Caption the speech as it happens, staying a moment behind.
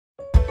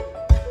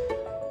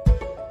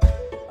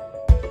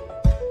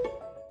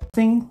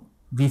thing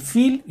we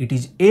feel, it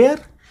is air,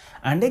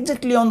 and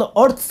exactly on the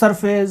earth's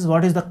surface,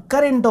 what is the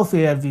current of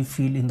air we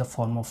feel in the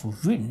form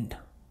of wind.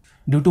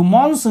 Due to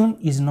monsoon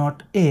is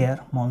not air,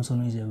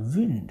 monsoon is a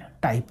wind,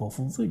 type of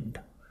wind,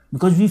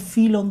 because we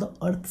feel on the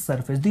earth's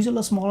surface. These are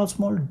the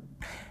small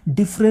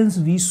difference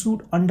we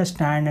should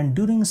understand, and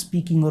during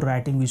speaking or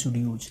writing we should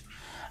use.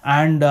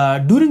 And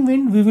during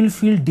wind we will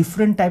feel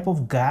different type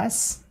of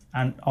gas,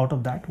 and out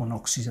of that one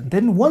oxygen.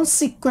 Then one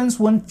sequence,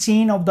 one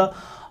chain of the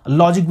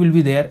logic will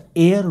be there: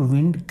 air,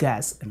 wind,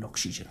 gas and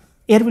oxygen.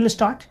 Air will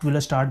start, it will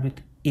start with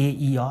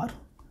AER,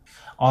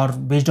 or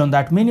based on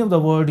that many of the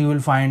word you will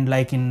find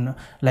like in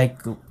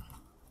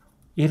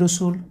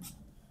aerosol,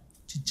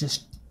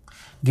 just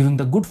giving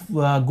the good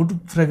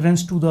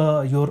fragrance to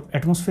your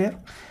atmosphere.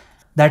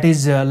 That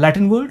is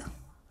Latin word.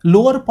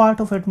 Lower part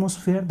of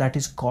atmosphere, that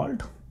is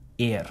called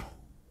air.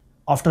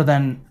 After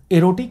then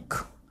erotic,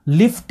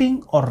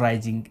 lifting or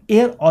rising.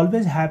 Air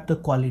always have the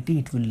quality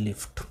it will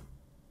lift.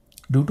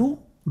 Due to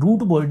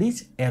root word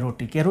is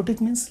erotic.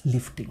 Erotic means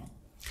lifting.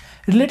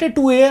 Related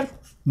to air,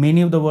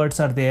 many of the words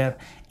are there: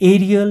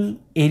 aerial,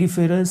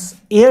 aeriferous,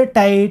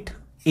 airtight,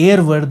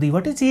 airworthy.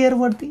 What is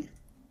airworthy?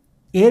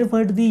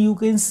 Airworthy, you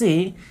can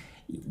say,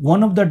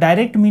 one of the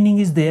direct meaning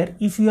is there.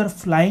 If you are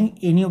flying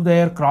any of the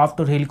aircraft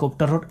or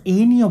helicopter or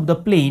any of the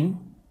plane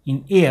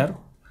in air,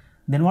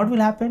 then what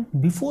will happen?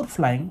 Before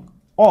flying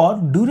or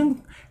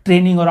during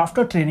training or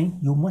after training,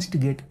 you must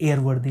get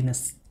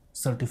airworthiness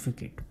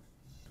certificate.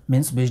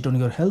 Means based on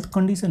your health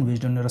condition,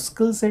 based on your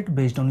skill set,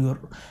 based on your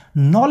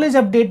knowledge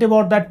update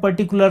about that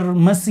particular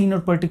machine or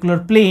particular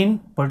plane,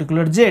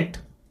 particular jet,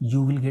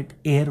 you will get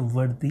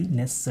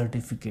airworthiness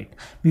certificate.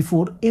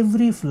 Before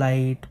every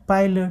flight,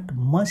 pilot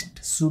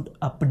should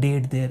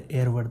update their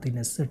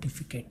airworthiness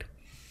certificate.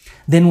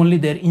 Then only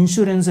their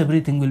insurance,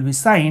 everything will be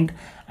signed,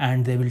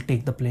 and they will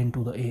take the plane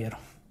to the air.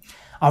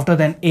 After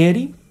then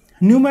airy,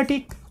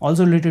 pneumatic,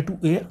 also related to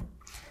air.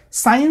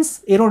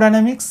 Science,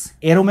 aerodynamics,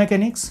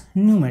 aeromechanics,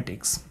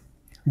 pneumatics.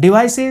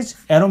 Devices,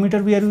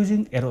 aerometer we are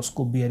using,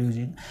 aeroscope we are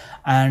using.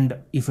 And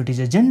if it is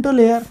a gentle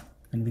air,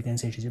 then we can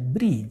say it is a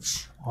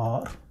breeze.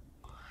 Or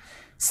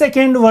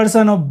second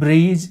version of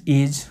breeze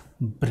is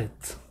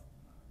breath.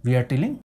 We are telling